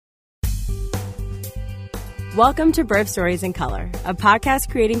Welcome to Birth Stories in Color, a podcast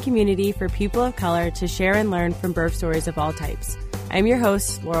creating community for people of color to share and learn from birth stories of all types. I'm your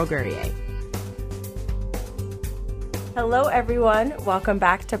host, Laurel Gurrier. Hello, everyone. Welcome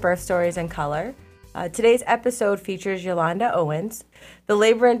back to Birth Stories in Color. Today's episode features Yolanda Owens. The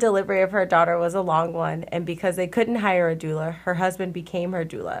labor and delivery of her daughter was a long one, and because they couldn't hire a doula, her husband became her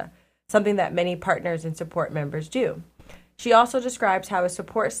doula, something that many partners and support members do. She also describes how a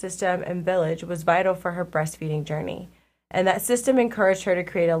support system and village was vital for her breastfeeding journey, and that system encouraged her to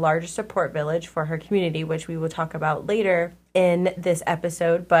create a larger support village for her community, which we will talk about later in this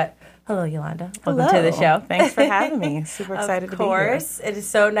episode. But hello, Yolanda. Welcome to the show. Thanks for having me. Super excited to be here. Of course. It is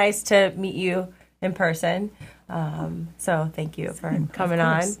so nice to meet you in person. So thank you for coming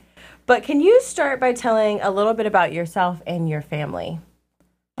on. But can you start by telling a little bit about yourself and your family?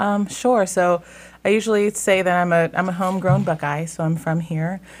 Sure. So I usually say that I'm a homegrown Buckeye, so I'm from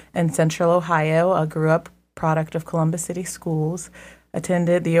here in Central Ohio. I grew up product of Columbus City Schools,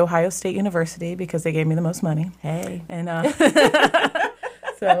 attended the Ohio State University because they gave me the most money. Hey. And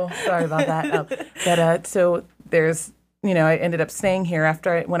so sorry about that. So there's, I ended up staying here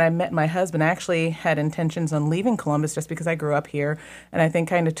when I met my husband. I actually had intentions on leaving Columbus just because I grew up here, and I think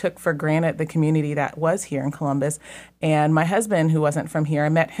kind of took for granted the community that was here in Columbus. And my husband, who wasn't from here, I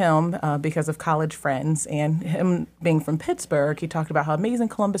met him because of college friends, and him being from Pittsburgh, he talked about how amazing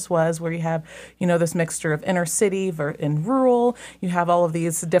Columbus was, where you have, this mixture of inner city and rural. You have all of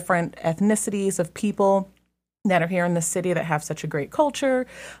these different ethnicities of people that are here in the city that have such a great culture,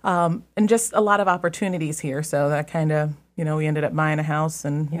 and just a lot of opportunities here. So that kind of, we ended up buying a house,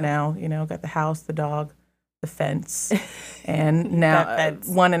 and now, got the house, the dog, the fence, and now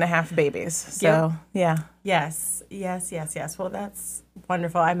 1.5 babies. So, yeah. Yes. Well, that's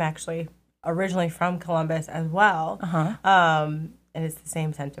wonderful. I'm actually originally from Columbus as well. And it's the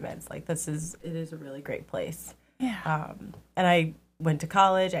same sentiments. Like, it is a really great place. Yeah. And I went to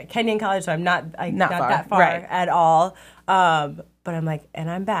college at Kenyon College, so I'm not that far right. at all. But I'm like, and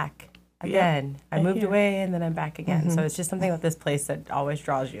I'm back again. Yeah. I moved away, and then I'm back again. So it's just something about this place that always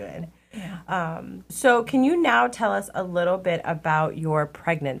draws you in. Yeah. So can you now tell us a little bit about your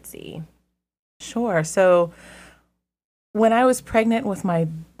pregnancy? Sure. So when I was pregnant with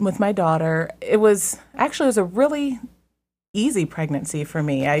my daughter, it was a really easy pregnancy for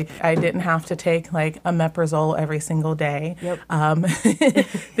me. I didn't have to take like omeprazole every single day. Yep.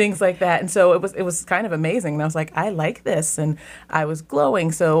 Things like that. And so it was kind of amazing. And I was like, I like this, and I was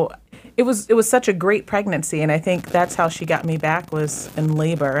glowing. So it was such a great pregnancy, and I think that's how she got me back, was in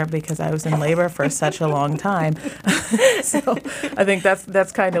labor, because I was in labor for such a long time. So I think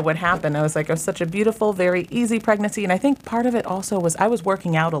that's kind of what happened. I was like, it was such a beautiful, very easy pregnancy, and I think part of it also was I was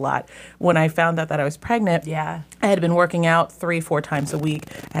working out a lot when I found out that I was pregnant. Yeah. I had been working out 3-4 times a week.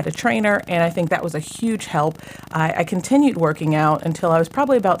 I had a trainer, and I think that was a huge help. I continued working out until I was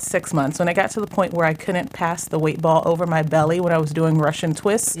probably about 6 months, when I got to the point where I couldn't pass the weight ball over my belly when I was doing Russian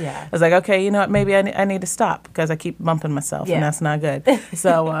twists. Yeah. I was like, okay, you know what, maybe I need to stop, because I keep bumping myself, and that's not good.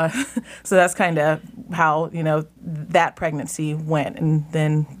 So so that's kind of how, that pregnancy went. And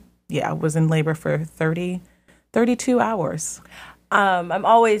then, I was in labor for 32 hours. I'm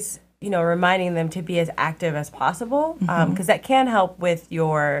always, reminding them to be as active as possible, because that can help with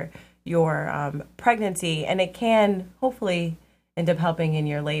your pregnancy, and it can hopefully end up helping in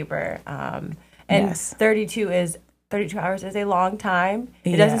your labor. And Yes. 32 hours is a long time.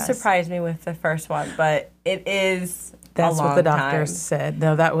 It doesn't surprise me with the first one, but it is That's a long what the doctors said.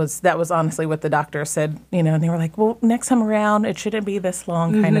 No, that was honestly what the doctors said, and they were like, well, next time around, it shouldn't be this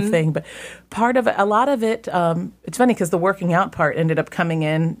long kind of thing. But a lot of it, it's funny because the working out part ended up coming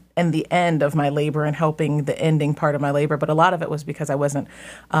in the end of my labor and helping the ending part of my labor. But a lot of it was because I wasn't,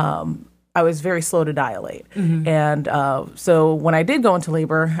 I was very slow to dilate. And so when I did go into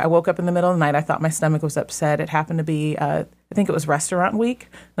labor, I woke up in the middle of the night. I thought my stomach was upset. It happened to be, I think it was restaurant week.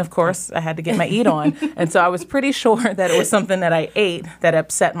 And of course, I had to get my eat on. And so I was pretty sure that it was something that I ate that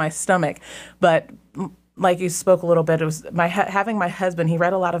upset my stomach. But like you spoke a little bit, it was having my husband. He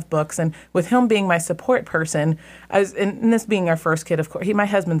read a lot of books, and with him being my support person, and this being our first kid, of course, my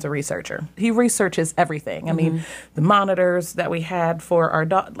husband's a researcher. He researches everything. I mean, the monitors that we had for our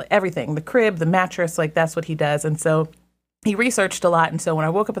dog, everything, the crib, the mattress, like that's what he does. And so he researched a lot. And so when I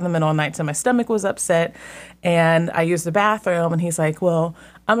woke up in the middle of the night, so my stomach was upset, and I used the bathroom, and he's like, well,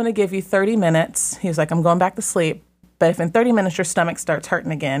 I'm going to give you 30 minutes. He was like, I'm going back to sleep. But if in 30 minutes your stomach starts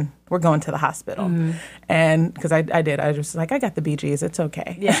hurting again, we're going to the hospital. And because I did, I was just like, I got the BGs, it's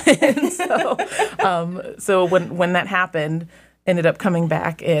okay. Yeah. And so when that happened, ended up coming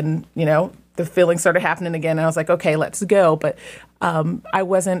back, and the feeling started happening again. And I was like, okay, let's go. But I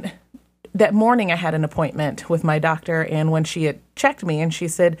wasn't that morning I had an appointment with my doctor, and when she had checked me, and she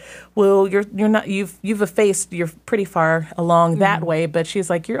said, well, you're not, you've effaced, you're pretty far along that way, but she's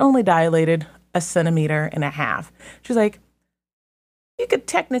like, you're only dilated 1.5 centimeters. She's like, you could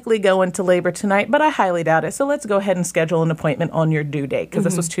technically go into labor tonight, but I highly doubt it. So let's go ahead and schedule an appointment on your due date, because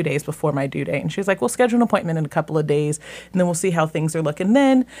this was 2 days before my due date. And she was like, we'll schedule an appointment in a couple of days, and then we'll see how things are looking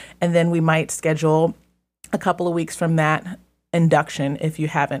then. And then we might schedule a couple of weeks from that induction if you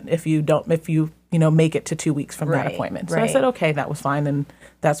make it to 2 weeks from that appointment. So I said, okay, that was fine. And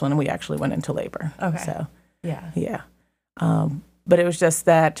that's when we actually went into labor. Okay. So, yeah. But it was just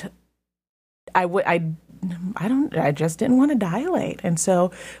that I just didn't want to dilate. And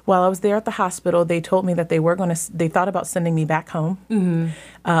so while I was there at the hospital, they told me that they thought about sending me back home.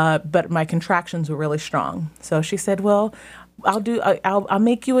 But my contractions were really strong. So she said, well, I'll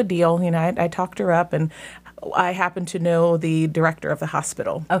make you a deal. You know, I talked her up, and I happen to know the director of the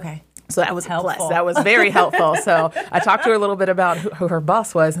hospital. Okay. So that was helpful. a plus. That was very helpful. So I talked to her a little bit about who her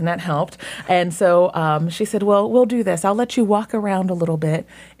boss was, and that helped. And so she said, well, we'll do this. I'll let you walk around a little bit.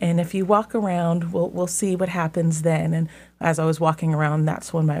 And if you walk around, we'll see what happens then. And as I was walking around,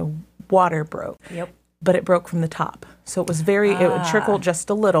 that's when my water broke. Yep. But it broke from the top. So it was it trickled just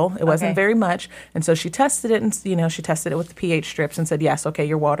a little. It wasn't very much. And so she tested it, and she tested it with the pH strips and said, yes, okay,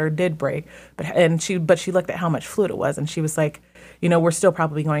 your water did break. But she looked at how much fluid it was, and she was like, we're still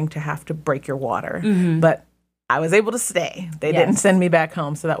probably going to have to break your water. But I was able to stay. They didn't send me back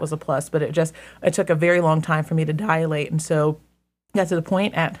home, so that was a plus. But it took a very long time for me to dilate. And so I got to the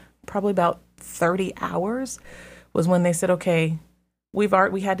point at probably about 30 hours was when they said, okay, we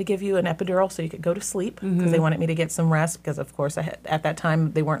had to give you an epidural so you could go to sleep, because they wanted me to get some rest, because of course at that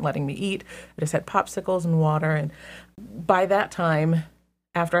time they weren't letting me eat. I just had popsicles and water. And by that time,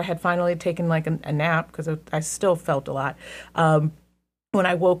 after I had finally taken like a nap, because I still felt a lot, when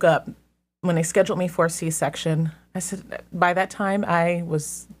I woke up, when they scheduled me for a C-section, I said, by that time I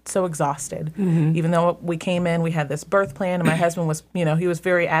was so exhausted. Even though we came in, we had this birth plan, and my husband was, he was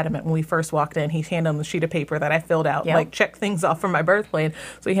very adamant when we first walked in. He handed him the sheet of paper that I filled out, like check things off from my birth plan.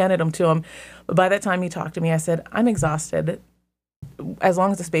 So he handed them to him. But by that time he talked to me, I said, I'm exhausted as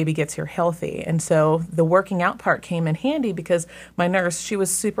long as this baby gets here healthy. And so the working out part came in handy, because my nurse, she was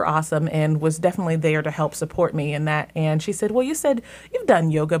super awesome and was definitely there to help support me in that. And she said, well, you said you've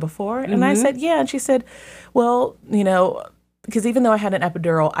done yoga before. And I said, yeah. And she said, well, because even though I had an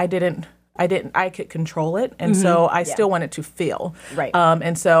epidural, I could control it. And so I still wanted to feel. Right.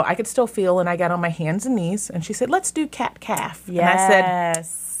 And so I could still feel, and I got on my hands and knees, and she said, let's do cat-calf. Yes. And I said,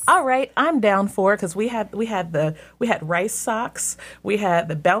 all right, I'm down for it, because we had rice socks, we had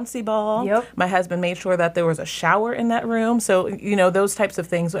the bouncy ball. Yep. My husband made sure that there was a shower in that room. So, those types of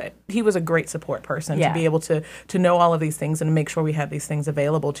things. He was a great support person to be able to know all of these things and make sure we had these things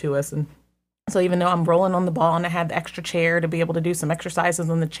available to us. And so even though I'm rolling on the ball, and I had the extra chair to be able to do some exercises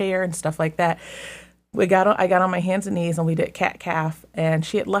on the chair and stuff like that, I got on my hands and knees, and we did cat-calf. And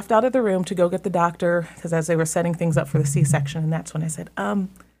she had left out of the room to go get the doctor, because as they were setting things up for the C-section, and that's when I said,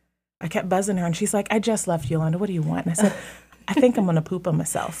 I kept buzzing her, and she's like, I just left, Yolanda. What do you want? And I said, I think I'm going to poop on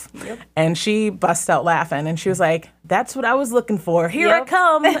myself. Yep. And she bust out laughing, and she was like, that's what I was looking for. Here I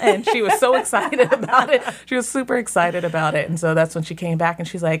come. And she was so excited about it. She was super excited about it. And so that's when she came back, and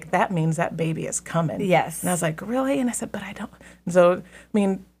she's like, that means that baby is coming. Yes. And I was like, really? And I said, but I don't. And so,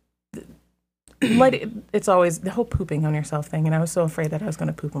 it's always the whole pooping on yourself thing, and I was so afraid that I was going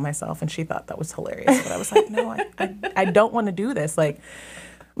to poop on myself, and she thought that was hilarious. But I was like, no, I don't want to do this.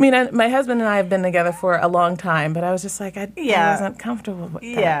 My husband and I have been together for a long time, but I was just like, I wasn't comfortable with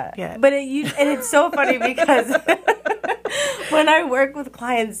that. Yeah. But it's so funny, because when I work with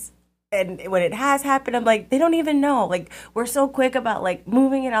clients, and when it has happened, I'm like, they don't even know. Like, we're so quick about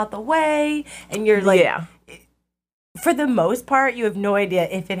moving it out the way, and you're like, for the most part, you have no idea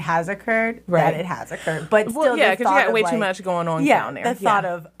if it has occurred, that it has occurred. But still, because you got way too much going on down there. The thought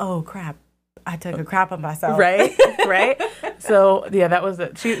of, oh crap, I took a crap on myself. Right. So that was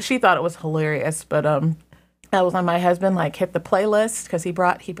it. She thought it was hilarious, but that was when my husband hit the playlist, because he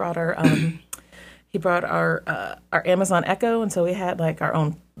brought our Amazon Echo, and so we had our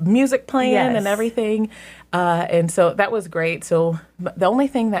own music playing and everything, and so that was great. So the only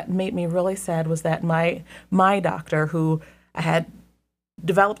thing that made me really sad was that my doctor, who I had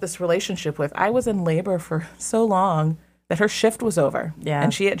developed this relationship with, I was in labor for so long that her shift was over. Yeah.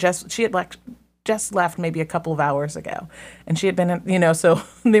 And she had just left maybe a couple of hours ago. And she had been, you know, so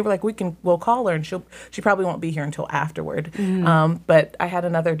they were like, we'll call her and she probably won't be here until afterward. But I had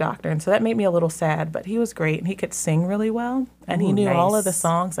another doctor. And so that made me a little sad, but he was great and he could sing really well. And he knew all of the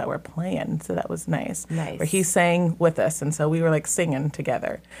songs that were playing. So that was nice. Where he sang with us. And so we were like singing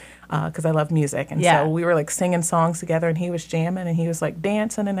together because I love music. And so we were like singing songs together and he was jamming and he was like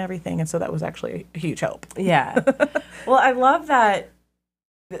dancing and everything. And so that was actually a huge help. Yeah. Well, I love that.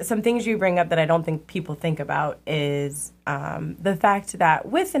 Some things you bring up that I don't think people think about is the fact that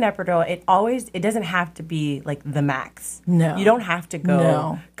with an epidural, it doesn't have to be like the max. No. You don't have to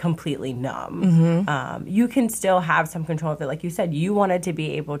go completely numb. You can still have some control of it. Like you said, you wanted to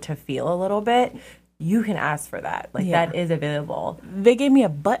be able to feel a little bit. You can ask for that. Like that is available. They gave me a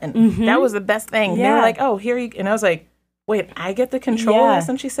button. That was the best thing. They were like, oh, here you, and I was like, wait, I get the control of this?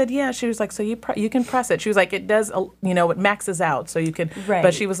 And she said, yeah. She was like, so you can press it. She was like, it does, you know, it maxes out. So you can,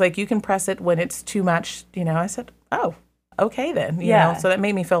 but she was like, you can press it when it's too much. You know, I said, oh, okay then. You know, so that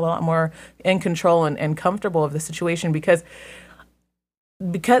made me feel a lot more in control and comfortable of the situation because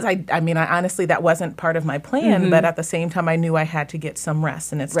I mean, I honestly, that wasn't part of my plan, but at the same time, I knew I had to get some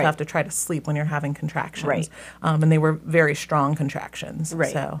rest, and it's tough to try to sleep when you're having contractions. And they were very strong contractions.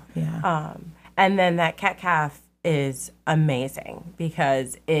 So, yeah. And then that cat-calf is amazing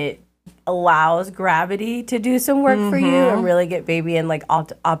because it allows gravity to do some work for you and really get baby in like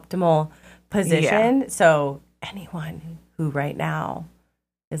optimal position. So anyone who right now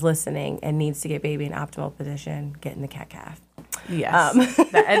is listening and needs to get baby in optimal position, get in the cat-calf. Yes.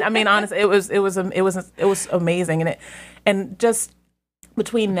 And I mean, honestly, it was amazing. And just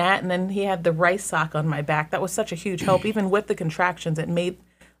between that and then he had the rice sock on my back, that was such a huge help. Even with the contractions, it made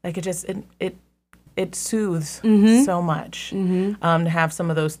like it soothes so much to have some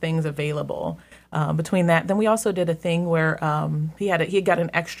of those things available. Between that, then we also did a thing where he had got an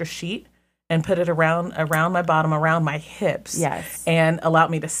extra sheet and put it around my bottom, around my hips, and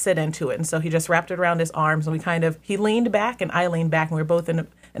allowed me to sit into it. And so he just wrapped it around his arms, and he leaned back and I leaned back, and we were both in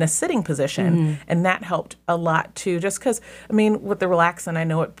a sitting position, and that helped a lot too. Just because, I mean, with the relaxin, I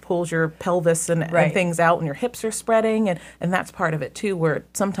know it pulls your pelvis and things out, and your hips are spreading, and that's part of it too. Where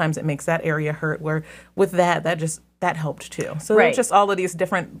sometimes it makes that area hurt. Where with that helped too. So it's just all of these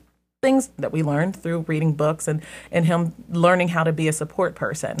different things that we learned through reading books and him learning how to be a support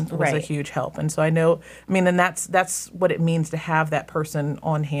person was a huge help. And so I know, I mean, and that's what it means to have that person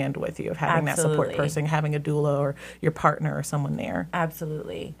on hand with you, of having that support person, having a doula or your partner or someone there.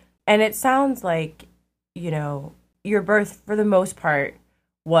 Absolutely. And it sounds like, you know, your birth for the most part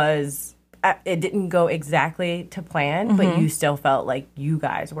it didn't go exactly to plan, but you still felt like you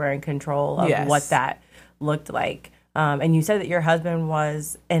guys were in control of what that looked like. And you said that your husband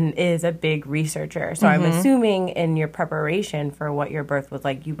was and is a big researcher. So I'm assuming in your preparation for what your birth was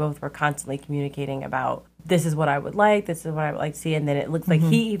like, you both were constantly communicating about, this is what I would like, this is what I would like to see. And then it looks like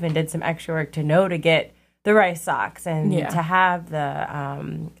he even did some extra work to know to get the rice socks and to have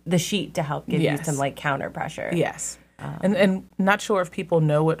the sheet to help give you some like counter pressure. Yes. And not sure if people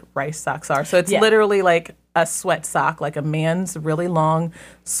know what rice socks are. So it's literally like a sweat sock, like a man's really long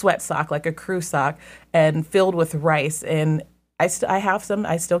sweat sock, like a crew sock, and filled with rice. And I have some.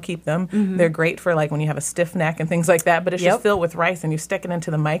 I still keep them. They're great for like when you have a stiff neck and things like that. But it's just filled with rice, and you stick it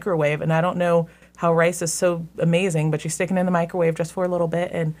into the microwave. And I don't know how rice is so amazing, but you stick it in the microwave just for a little bit,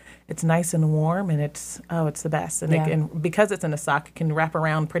 and it's nice and warm, and it's the best. And and because it's in a sock, it can wrap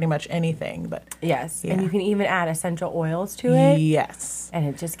around pretty much anything. But and you can even add essential oils to it. Yes, and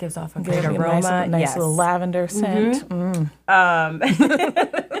it just gives off a great aroma. Nice little lavender scent.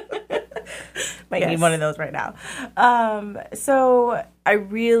 Might need one of those right now. So I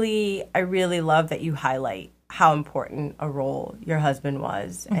really love that you highlight how important a role your husband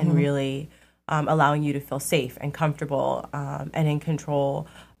was, and really allowing you to feel safe and comfortable and in control.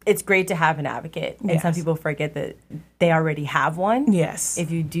 It's great to have an advocate, and some people forget that they already have one. Yes.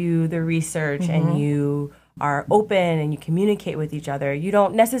 If you do the research and you are open and you communicate with each other, you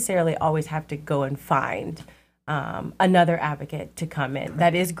don't necessarily always have to go and find another advocate to come in.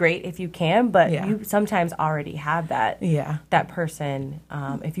 That is great if you can, but you sometimes already have that person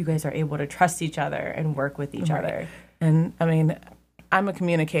if you guys are able to trust each other and work with each other. And I mean, I'm a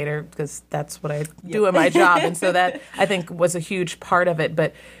communicator because that's what I do in my job. And so that, I think, was a huge part of it.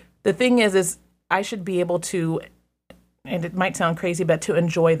 But the thing is I should be able to, and it might sound crazy, but to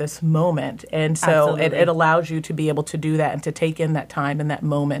enjoy this moment. And so it allows you to be able to do that and to take in that time and that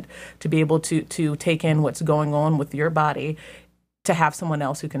moment, to be able to take in what's going on with your body, to have someone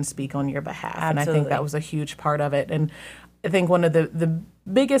else who can speak on your behalf. And I think that was a huge part of it. And I think one of the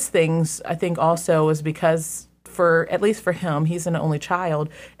biggest things, I think also, is because for at least for him, he's an only child,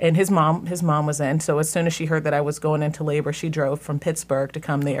 and his mom was in. So as soon as she heard that I was going into labor, she drove from Pittsburgh to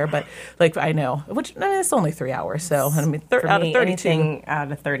come there. But like I know, which it's only 3 hours. So I mean, out of 32, anything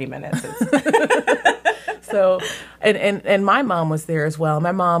out of 30 minutes. So, and my mom was there as well.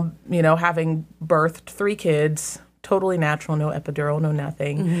 My mom, having birthed 3 kids, totally natural, no epidural, no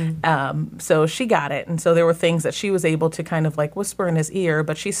nothing. So she got it. And so there were things that she was able to kind of like whisper in his ear,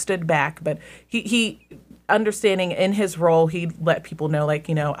 but she stood back. But he understanding in his role, he let people know, like,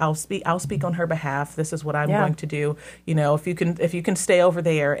 I'll speak on her behalf. This is what I'm going to do. If you can stay over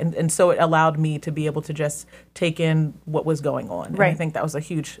there. And so it allowed me to be able to just take in what was going on. Right. And I think that was a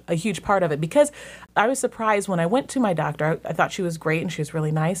huge part of it, because I was surprised when I went to my doctor. I thought she was great and she was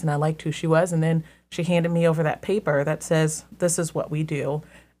really nice and I liked who she was. And then she handed me over that paper that says, this is what we do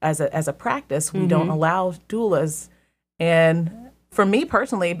as a practice. We don't allow doulas. And for me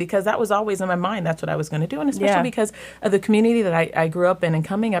personally, because that was always in my mind, that's what I was going to do. And especially because of the community that I grew up in, and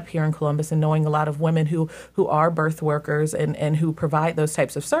coming up here in Columbus and knowing a lot of women who are birth workers and who provide those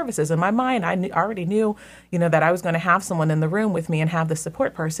types of services. In my mind, I already knew, that I was going to have someone in the room with me and have the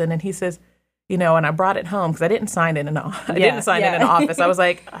support person. And he says, and I brought it home because I didn't sign it in an office. I was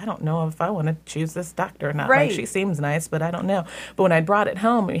like, I don't know if I want to choose this doctor or not. Right. Like, she seems nice, but I don't know. But when I brought it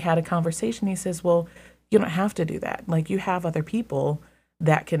home, we had a conversation. He says, well, you don't have to do that. Like, you have other people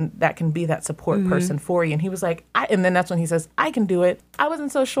that can be that support person for you. And he was like, and then that's when he says, I can do it. I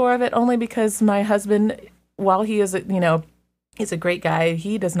wasn't so sure of it, only because my husband, while he is, he's a great guy,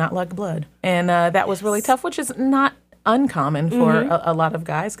 he does not like blood. And that was really tough, which is not uncommon for a lot of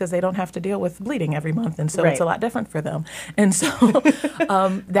guys, because they don't have to deal with bleeding every month, and so it's a lot different for them. And so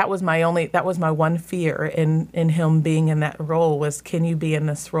that was my one fear in him being in that role, was, can you be in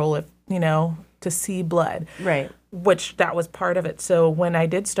this role if to see blood, right? Which that was part of it. So when I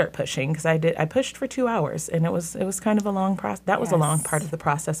did start pushing, because I pushed for 2 hours, and it was kind of a long process. That was a long part of the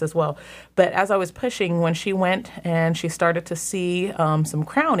process as well. But as I was pushing, when she went and she started to see some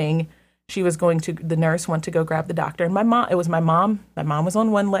crowning, the nurse went to go grab the doctor. And my mom was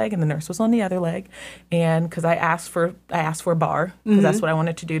on one leg and the nurse was on the other leg. And because I asked for a bar, because that's what I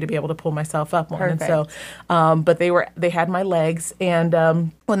wanted to do to be able to pull myself up on. Perfect. And so, but they had my legs.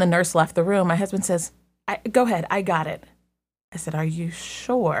 And when the nurse left the room, my husband says, go ahead, I got it. I said, are you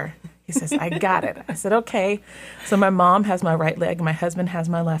sure? He says, I got it. I said, okay. So my mom has my right leg, my husband has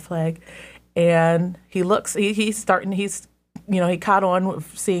my left leg. And he looks, he caught on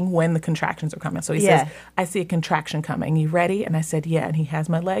seeing when the contractions are coming. So he says, I see a contraction coming. You ready? And I said, yeah. And he has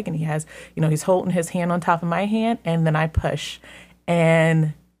my leg, and he has, he's holding his hand on top of my hand, and then I push.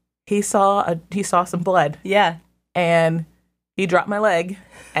 And he saw some blood. Yeah. And he dropped my leg,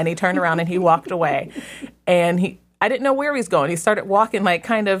 and he turned around and he walked away. And I didn't know where he was going. He started walking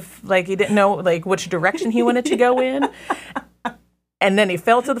kind of like he didn't know which direction he wanted to go in. And then he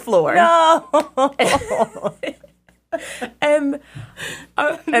fell to the floor. No. And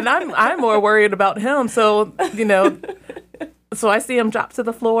I'm more worried about him. So, so I see him drop to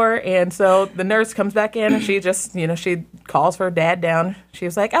the floor. And so the nurse comes back in, and she just, she calls her dad down. She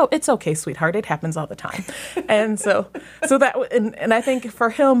was like, oh, it's okay, sweetheart. It happens all the time. And so that, and I think for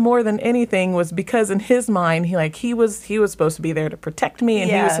him more than anything was because in his mind, he was supposed to be there to protect me, and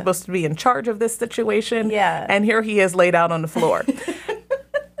he was supposed to be in charge of this situation. Yeah. And here he is laid out on the floor.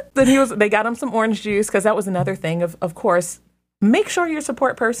 Then they got him some orange juice, because that was another thing. Of course, make sure your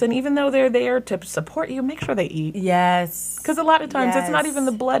support person, even though they're there to support you, make sure they eat. Yes. Because a lot of times it's not even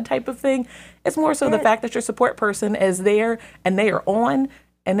the blood type of thing. It's more so the fact that your support person is there and they are on,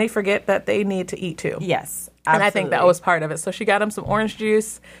 and they forget that they need to eat too. Yes. Absolutely. And I think that was part of it. So she got him some orange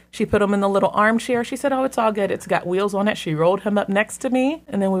juice. She put him in the little armchair. She said, oh, it's all good. It's got wheels on it. She rolled him up next to me,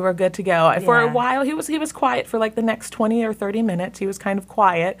 and then we were good to go. For a while, he was quiet for the next 20 or 30 minutes. He was kind of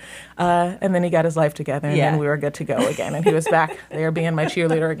quiet. And then he got his life together, and then we were good to go again. And he was back there being my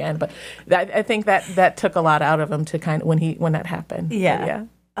cheerleader again. But I think that took a lot out of him to kind of when that happened. Yeah.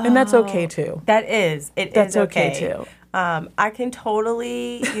 And that's okay, too. That is. That's okay, too. I can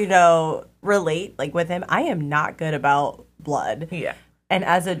totally, relate with him. I am not good about blood. Yeah. And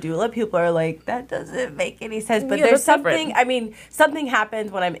as a doula, people are like, that doesn't make any sense. But there's something, different. Something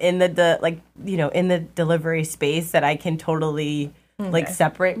happens when I'm in in the delivery space that I can totally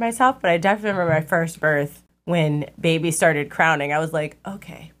separate myself. But I definitely remember my first birth when baby started crowning. I was like,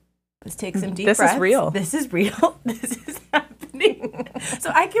 okay, let's take some deep breaths. This is real. This is real. This is happening.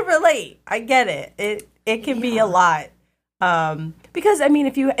 So I can relate. I get it. It can be a lot. Because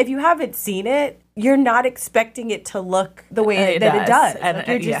if you haven't seen it, you're not expecting it to look the way that it does. And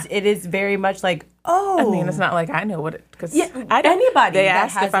it is very much like, Oh. I mean, it's not like I know what it, because anybody they that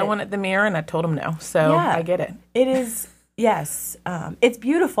asked has if I it. wanted the mirror, and I told them no. So I get it. It is, yes. It's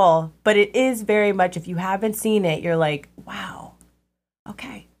beautiful, but it is very much, if you haven't seen it, you're like, wow,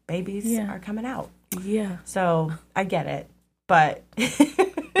 okay, babies are coming out. Yeah. So I get it. But,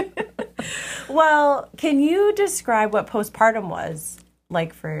 well, can you describe what postpartum was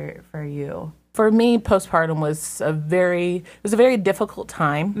like for you? For me, postpartum was a very difficult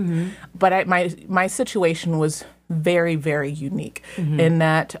time, but my situation was very, very unique in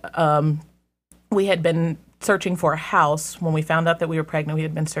that we had been searching for a house. When we found out that we were pregnant, we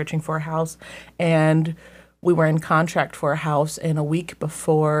had been searching for a house, and we were in contract for a house, and a week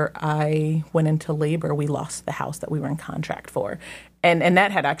before I went into labor, we lost the house that we were in contract for. And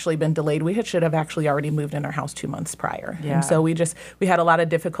that had actually been delayed. We should have actually already moved in our house 2 months prior. Yeah. And so we had a lot of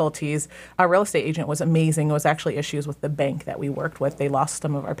difficulties. Our real estate agent was amazing. It was actually issues with the bank that we worked with. They lost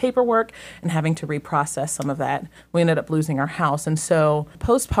some of our paperwork and having to reprocess some of that. We ended up losing our house. And so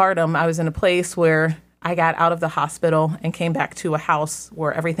postpartum, I was in a place where I got out of the hospital and came back to a house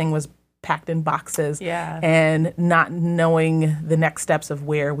where everything was packed in boxes and not knowing the next steps of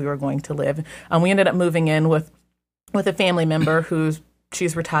where we were going to live. We ended up moving in with a family member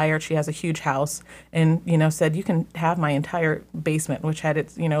she's retired. She has a huge house and, said, you can have my entire basement, which had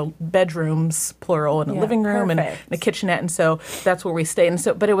its, bedrooms, plural, and a living room and a kitchenette. And so that's where we stayed. And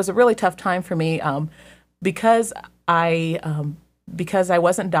so, but it was a really tough time for me because I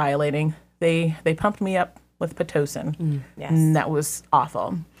wasn't dilating. They pumped me up with Pitocin. And that was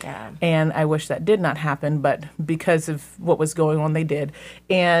awful. Yeah. And I wish that did not happen, but because of what was going on, they did.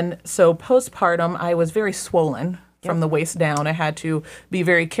 And so postpartum, I was very swollen from the waist down. I had to be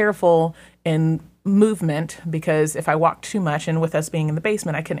very careful in movement because if I walked too much, and with us being in the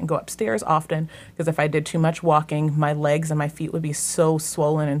basement, I couldn't go upstairs often because if I did too much walking, my legs and my feet would be so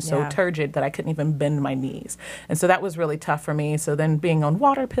swollen and so turgid that I couldn't even bend my knees. And so that was really tough for me. So then being on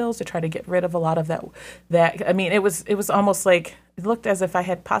water pills to try to get rid of a lot of that I mean, it was almost like it looked as if I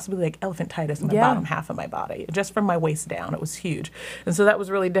had possibly like elephantitis in the bottom half of my body, just from my waist down. It was huge. And so that was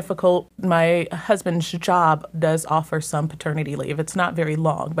really difficult. My husband's job does offer some paternity leave. It's not very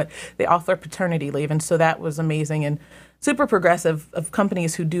long, but they offer paternity leave. And so that was amazing and super progressive of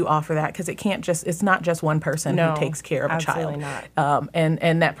companies who do offer that because it's not just one person who takes care of a child. Not.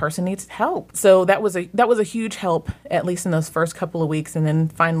 And that person needs help. So that was a huge help, at least in those first couple of weeks. And then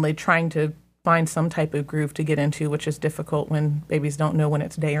finally trying to find some type of groove to get into, which is difficult when babies don't know when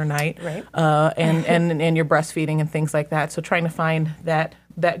it's day or night, right? And you're breastfeeding and things like that. So trying to find that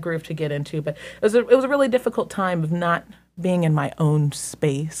groove to get into, but it was a really difficult time of not being in my own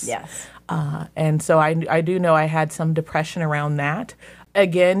space. Yes. And so I do know I had some depression around that.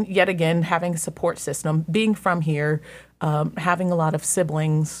 Yet again, having a support system, being from here, having a lot of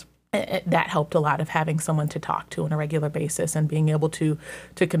siblings. That helped a lot of having someone to talk to on a regular basis and being able to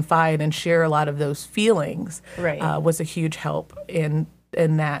confide and share a lot of those feelings was a huge help in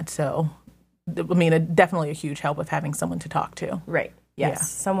that. So, I mean, definitely a huge help with having someone to talk to. Right. Yes. Yeah.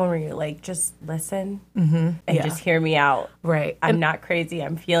 Someone where you're like, just listen and just hear me out. Right. I'm not crazy.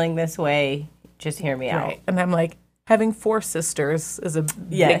 I'm feeling this way. Just hear me out. And I'm like, having 4 sisters is a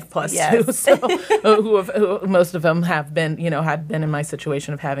big plus too. So, who most of them have been in my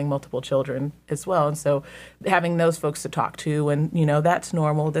situation of having multiple children as well. And so, having those folks to talk to, and that's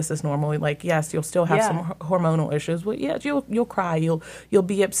normal. This is normal. Like, yes, you'll still have some hormonal issues. Well, yes, you'll cry. You'll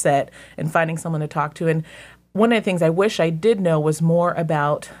be upset. And finding someone to talk to. And one of the things I wish I did know was more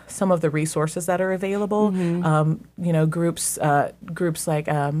about some of the resources that are available. Mm-hmm. Groups like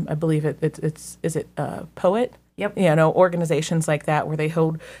I believe it's Poet. Yep. Organizations like that where they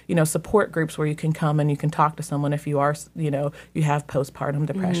hold, support groups where you can come and you can talk to someone if you are, you have postpartum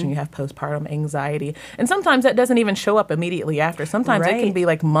depression, you have postpartum anxiety. And sometimes that doesn't even show up immediately after. Sometimes it can be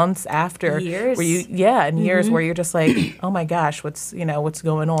like months after. Years. Where years where you're just like, oh my gosh, what's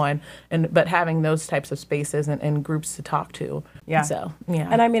going on? But having those types of spaces and groups to talk to. Yeah. So, yeah.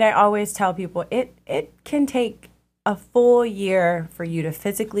 And I mean, I always tell people it can take a full year for you to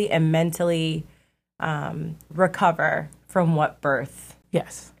physically and mentally recover from what birth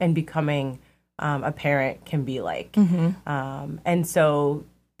and becoming a parent can be like. Mm-hmm. And so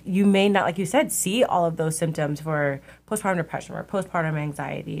you may not, like you said, see all of those symptoms for postpartum depression or postpartum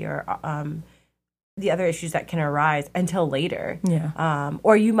anxiety or the other issues that can arise until later. Yeah.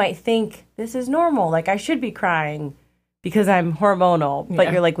 Or you might think this is normal, like I should be crying because I'm hormonal,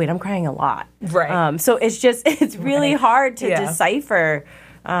 but you're like, wait, I'm crying a lot. Right. So it's really hard to decipher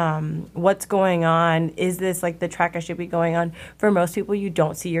what's going on. Is this like the track I should be going on? For most people, you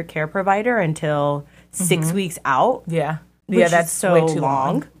don't see your care provider until 6 weeks out. Yeah. Yeah, that's way too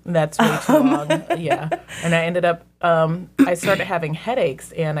long. That's way too long. Yeah. And I ended up, I started having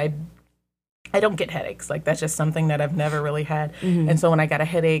headaches, and I don't get headaches. Like, that's just something that I've never really had. And so when I got a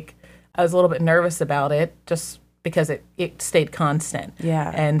headache, I was a little bit nervous about it, just because it stayed constant.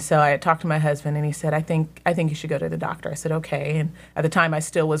 Yeah. And so I had talked to my husband, and he said, I think you should go to the doctor. I said, okay. And at the time, I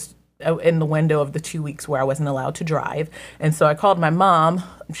still was in the window of the 2 weeks where I wasn't allowed to drive. And so I called my mom.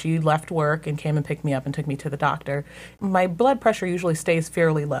 She left work and came and picked me up and took me to the doctor. My blood pressure usually stays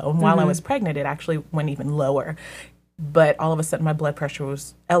fairly low. And while I was pregnant, it actually went even lower. But all of a sudden, my blood pressure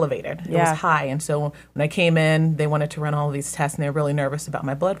was elevated. It was high. And so when I came in, they wanted to run all of these tests, and they were really nervous about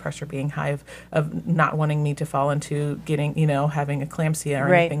my blood pressure being high, of not wanting me to fall into getting, having eclampsia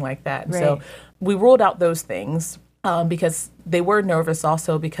or anything like that. And so we ruled out those things. Because they were nervous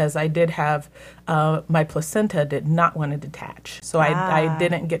also because I did have, my placenta did not want to detach. So I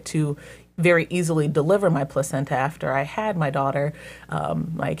didn't get to very easily deliver my placenta after I had my daughter.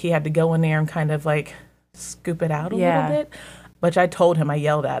 He had to go in there and kind of scoop it out a little bit. Which I told him, I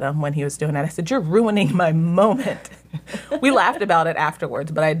yelled at him when he was doing that. I said, "You're ruining my moment." We laughed about it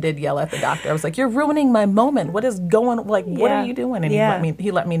afterwards, but I did yell at the doctor. I was like, "You're ruining my moment. What is going, what are you doing?" And he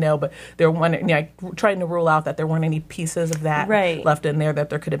let me know, but there weren't, trying to rule out that there weren't any pieces of that left in there,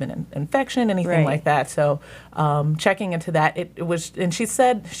 that there could have been an infection, anything like that. So checking into that, it was, and she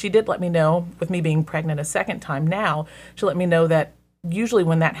said, she did let me know, with me being pregnant a second time now, she let me know that usually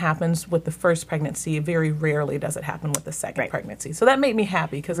when that happens with the first pregnancy, very rarely does it happen with the second pregnancy. So that made me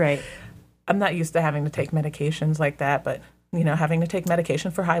happy because I'm not used to having to take medications like that, but having to take medication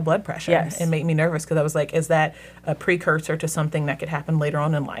for high blood pressure and made me nervous because I was like, is that a precursor to something that could happen later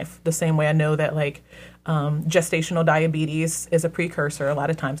on in life? The same way I know that gestational diabetes is a precursor a lot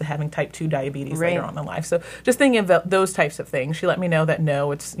of times to having type 2 diabetes later on in life. So just thinking about those types of things, she let me know that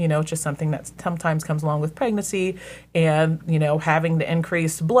no, it's it's just something that sometimes comes along with pregnancy, and having the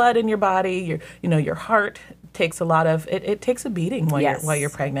increased blood in your body, your heart takes a lot of it takes a beating while you're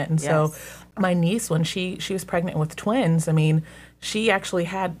pregnant. And so my niece, when she was pregnant with twins, I mean, she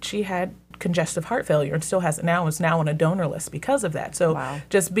had congestive heart failure and still has it now, is now on a donor list because of that. So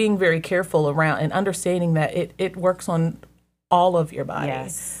just being very careful around and understanding that it works on all of your body,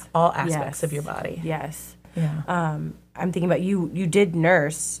 all aspects of your body. Yes. Yeah. I'm thinking about you did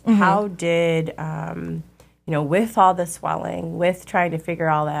nurse. How did, with all the swelling, with trying to figure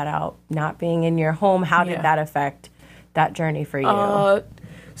all that out, not being in your home, how did that affect that journey for you?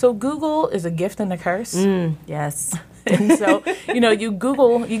 So Google is a gift and a curse. Yes. And so, you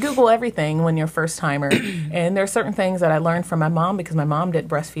Google everything when you're a first timer. And there are certain things that I learned from my mom, because my mom did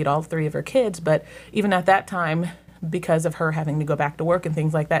breastfeed all three of her kids. But even at that time, because of her having to go back to work and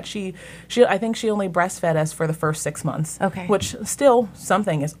things like that, I think she only breastfed us for the first 6 months. Okay. Which still,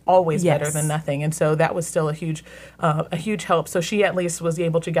 something is always better than nothing. And so that was still a huge help. So she at least was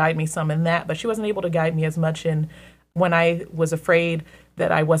able to guide me some in that, but she wasn't able to guide me as much in when I was afraid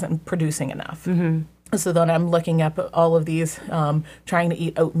that I wasn't producing enough. So then I'm looking up all of these, trying to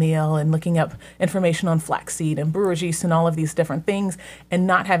eat oatmeal and looking up information on flaxseed and brewer's yeast and all of these different things, and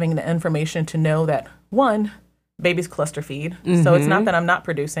not having the information to know that, one, baby's cluster feed. So it's not that I'm not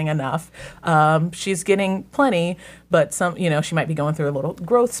producing enough. She's getting plenty, but she might be going through a little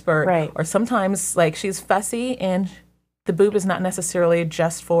growth spurt. Or sometimes she's fussy and the boob is not necessarily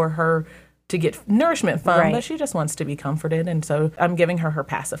just for her to get nourishment from, but she just wants to be comforted. And so I'm giving her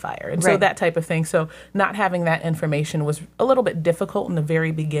pacifier. And so that type of thing. So not having that information was a little bit difficult in the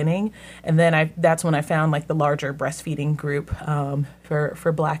very beginning. And then that's when I found the larger breastfeeding group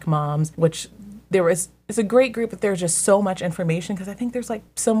for Black moms, which it's a great group, but there's just so much information, because I think there's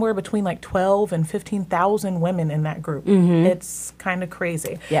somewhere between 12 and 15,000 women in that group. It's kind of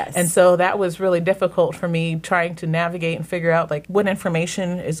crazy. Yes. And so that was really difficult for me, trying to navigate and figure out what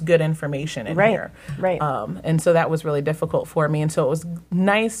information is good information in here. And so that was really difficult for me. And so it was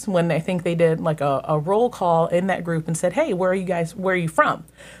nice when I think they did a roll call in that group and said, "Hey, where are you from?"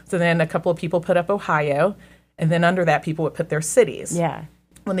 So then a couple of people put up Ohio, and then under that people would put their cities. Yeah.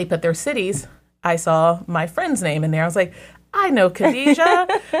 When they put their cities, I saw my friend's name in there. I was like, "I know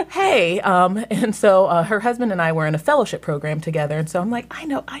Khadijah." Hey. And so her husband and I were in a fellowship program together. And so I'm like, I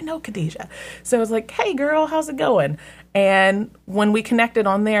know Khadijah. So I was like, "Hey, girl, how's it going?" And when we connected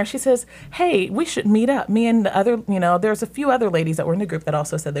on there, she says, "Hey, we should meet up." Me and the other, there's a few other ladies that were in the group that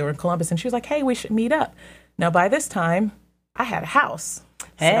also said they were in Columbus. And she was like, "Hey, we should meet up." Now, by this time, I had a house.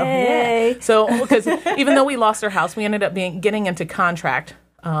 Hey. So because even though we lost our house, we ended up getting into contract.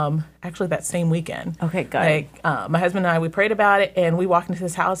 Actually that same weekend. Okay, good. My husband and I, we prayed about it, and we walked into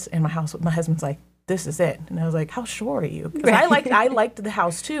this house, and my husband's like, "This is it." And I was like, "How sure are you?" Because I liked the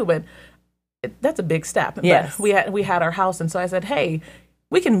house too, but that's a big step. Yes. But we had our house, and so I said, hey,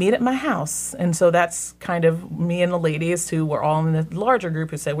 we can meet at my house. And so that's kind of me and the ladies who were all in the larger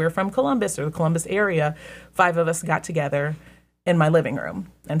group who said we're from Columbus or the Columbus area. 5 of us got together in my living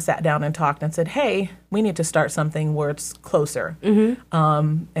room and sat down and talked and said, hey, we need to start something where it's closer.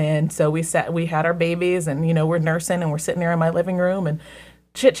 And so we had our babies, and, we're nursing, and we're sitting there in my living room and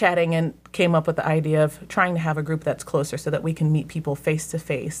chit-chatting, and came up with the idea of trying to have a group that's closer so that we can meet people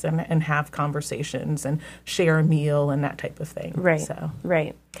face-to-face and have conversations and share a meal and that type of thing. Right, so,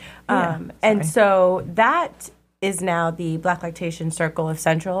 right. Yeah, and so that is now the Black Lactation Circle of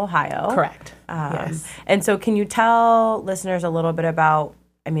Central Ohio. Correct. Yes. And so can you tell listeners a little bit about,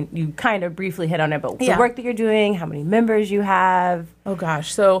 you kind of briefly hit on it, but the work that you're doing, how many members you have? Oh,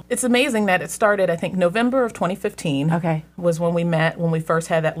 gosh. So it's amazing that it started, I think, November of 2015 was when we met, when we first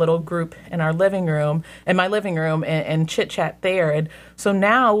had that little group in our living room, in my living room, and chit-chat there. And so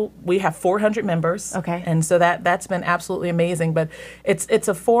now we have 400 members. Okay. And so that's been absolutely amazing. But it's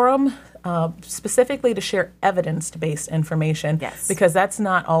a forum specifically to share evidence-based information. Yes. Because that's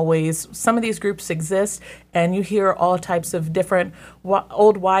not always, some of these groups exist, and you hear all types of different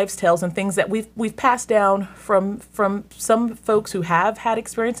old wives' tales and things that we've passed down from some folks who have had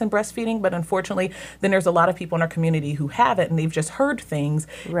experience in breastfeeding, but unfortunately, then there's a lot of people in our community who haven't, and they've just heard things,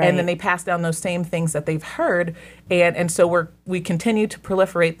 and then they pass down those same things that they've heard, and so we continue to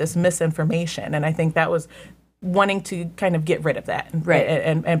proliferate this misinformation, and I think that was wanting to kind of get rid of that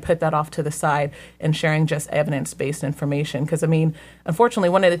and put that off to the side and sharing just evidence-based information. Because, unfortunately,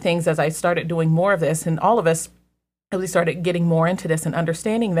 one of the things as I started doing more of this, and all of us really started getting more into this and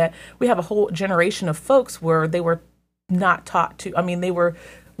understanding that we have a whole generation of folks where they were not taught to, they were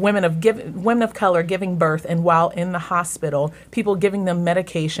women of color giving birth, and while in the hospital, people giving them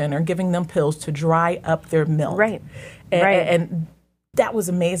medication or giving them pills to dry up their milk. Right. And that was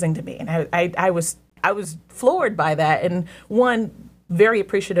amazing to me. And I was floored by that, and one, very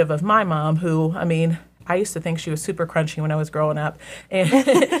appreciative of my mom, who, I used to think she was super crunchy when I was growing up. And,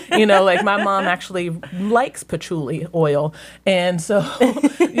 my mom actually likes patchouli oil. And so,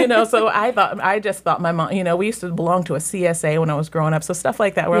 so I just thought my mom, we used to belong to a CSA when I was growing up. So stuff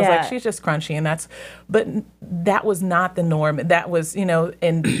like that, where I was like, she's just crunchy. But that was not the norm. That was,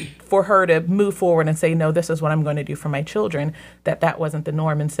 and for her to move forward and say, no, this is what I'm going to do for my children, that wasn't the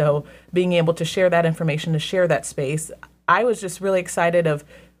norm. And so being able to share that information, to share that space, I was just really excited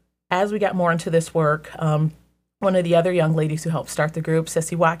as we got more into this work. One of the other young ladies who helped start the group,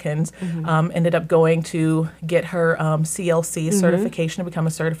 Sissy Watkins, ended up going to get her CLC certification to become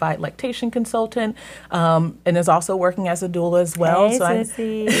a certified lactation consultant, and is also working as a doula as well. Hey,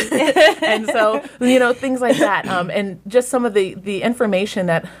 Sissy. And so, things like that, and just some of the information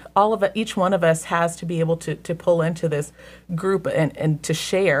that each one of us has to be able to pull into this group and to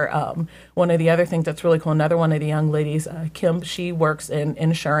share. One of the other things that's really cool, another one of the young ladies, Kim, she works in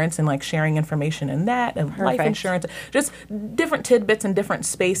insurance and sharing information in that, and life insurance, just different tidbits and different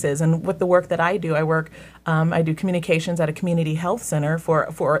spaces. And with the work that I do, I do communications at a community health center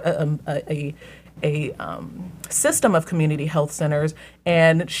for a system of community health centers,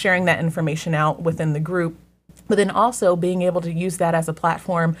 and sharing that information out within the group. But then also being able to use that as a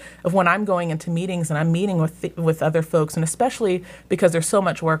platform of when I'm going into meetings and I'm meeting with other folks, and especially because there's so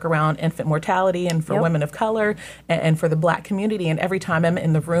much work around infant mortality and for women of color and for the Black community. And every time I'm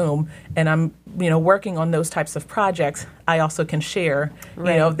in the room and I'm working on those types of projects, I also can share.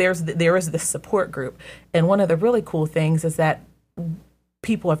 There is this support group, and one of the really cool things is that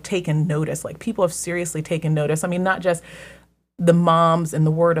people have taken notice. People have seriously taken notice. Not just the moms and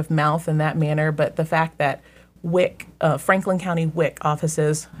the word of mouth in that manner, but the fact that WIC, Franklin County WIC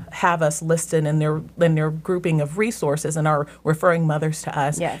offices have us listed in their grouping of resources and are referring mothers to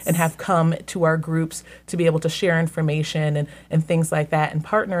us, and have come to our groups to be able to share information and things like that, and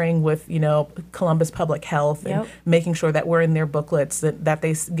partnering with Columbus Public Health and making sure that we're in their booklets that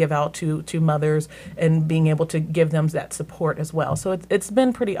they give out to mothers, and being able to give them that support as well. So it's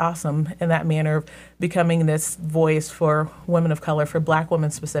been pretty awesome in that manner of becoming this voice for women of color, for Black women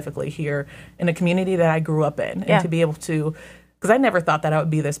specifically here in a community that I grew up in. And to be able to, because I never thought that I would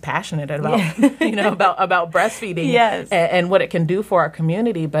be this passionate about, about breastfeeding and what it can do for our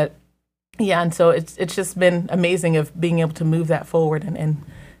community. But and so it's just been amazing of being able to move that forward and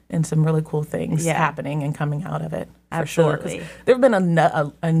and some really cool things happening and coming out of it. Absolutely. For sure. There have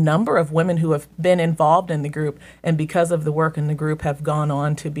been a number of women who have been involved in the group, and because of the work in the group have gone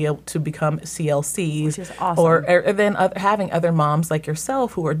on to be able to become CLCs. Which is awesome. Or then having other moms like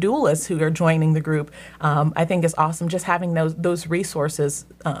yourself who are doulas who are joining the group, I think is awesome. Just having those resources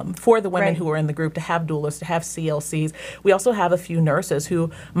for the women who are in the group, to have doulas, to have CLCs. We also have a few nurses who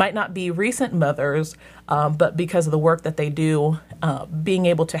might not be recent mothers, but because of the work that they do, being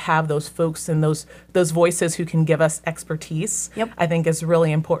able to have those folks and those voices who can give us expertise, I think is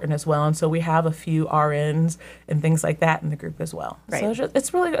really important as well. And so we have a few RNs and things like that in the group as well. Right. So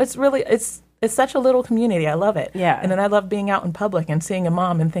it's such a little community. I love it. Yeah. And then I love being out in public and seeing a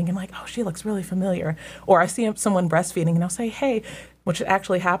mom and thinking like, oh, she looks really familiar. Or I see someone breastfeeding and I'll say, hey, which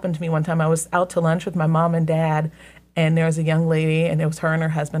actually happened to me one time. I was out to lunch with my mom and dad, and there was a young lady, and it was her and her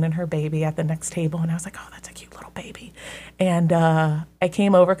husband and her baby at the next table. And I was like, oh, that's a cute little baby. And I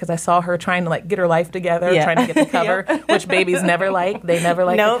came over because I saw her trying to like get her life together, trying to get the cover, which babies never like. They never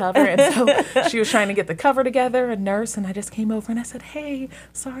like the cover. And so she was trying to get the cover together, a nurse, and I just came over and I said, hey,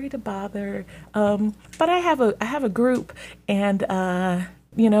 sorry to bother, but I have a group, and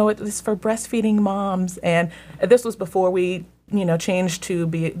it's for breastfeeding moms. And this was before we changed to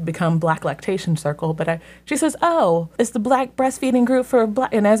become Black Lactation Circle. But she says, oh, it's the Black Breastfeeding Group for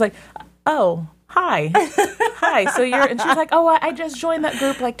Black. And I was like, oh, hi. Hi. So and she's like, oh, I just joined that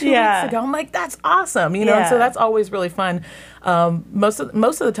group like 2 weeks ago. I'm like, that's awesome. And so that's always really fun. Most of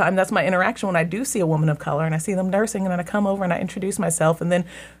the time, that's my interaction when I do see a woman of color and I see them nursing, and then I come over and I introduce myself. And then,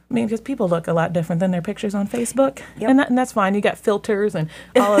 because people look a lot different than their pictures on Facebook. And that's fine. You got filters and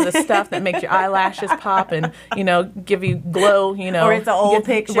all of the stuff that makes your eyelashes pop and, give you glow, Or it's an old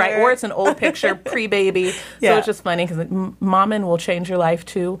picture. Right. Or it's an old picture, pre-baby. So it's just funny because momming will change your life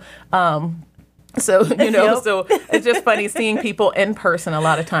too. So it's just funny seeing people in person a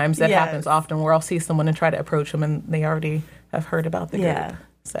lot of times. That happens often where I'll see someone and try to approach them and they already have heard about the group.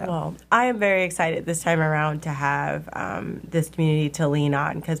 So. Well, I am very excited this time around to have this community to lean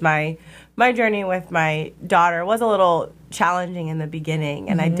on, because my journey with my daughter was a little challenging in the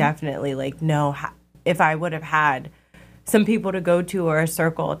beginning, and I definitely know if I would have had some people to go to or a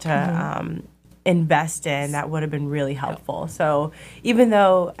circle to invest in, that would have been really helpful. So even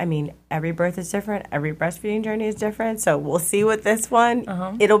though, every birth is different, every breastfeeding journey is different, so we'll see with this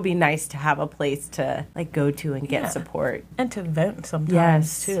one. It'll be nice to have a place to go to and get support. And to vent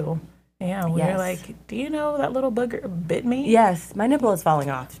sometimes too. Yeah, we're like, do you know that little booger bit me? Yes, my nipple is falling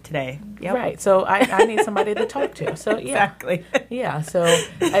off today. Yep. Right, so I need somebody to talk to. So Exactly. Yeah, so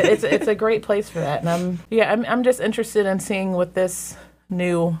it's a great place for that. And I'm just interested in seeing what this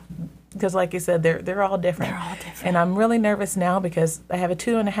new, because like you said, they're all different. They're all different. And I'm really nervous now because I have a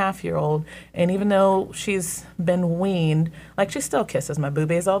 2.5-year-old, and even though she's been weaned, she still kisses my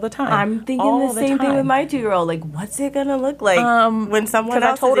boobies all the time. I'm thinking the same thing with my 2-year-old. What's it gonna look like when someone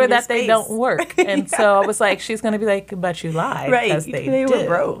else? Because I told her that space? they don't work, and so I was like, she's gonna be like, but you lied, because they were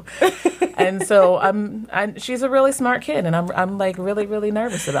broke. And so she's a really smart kid, and I'm really, really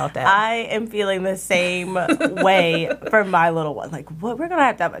nervous about that. I am feeling the same way for my little one. What, we're gonna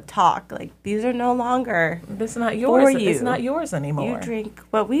have a talk. These are no longer. This is not yours. For you. It's not yours anymore. You drink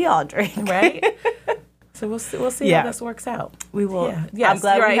what we all drink, right? So we'll see how this works out. We will. Yeah. Yes, I'm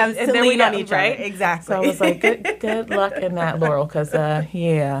glad we have to lean on each other. Right? Exactly. So I was like, good luck in that, Laurel, because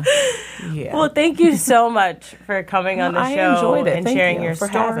yeah. Well, thank you so much for coming on the show. I enjoyed it. And Thank sharing you your for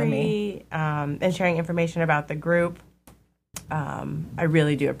story, having me. And sharing information about the group. I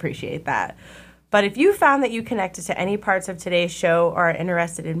really do appreciate that. But if you found that you connected to any parts of today's show or are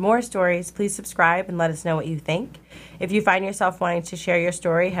interested in more stories, please subscribe and let us know what you think. If you find yourself wanting to share your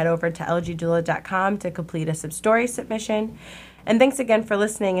story, head over to lgdoula.com to complete a story submission. And thanks again for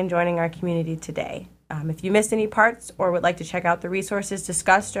listening and joining our community today. If you missed any parts or would like to check out the resources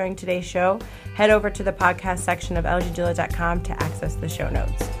discussed during today's show, head over to the podcast section of lgdoula.com to access the show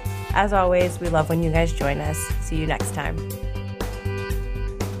notes. As always, we love when you guys join us. See you next time.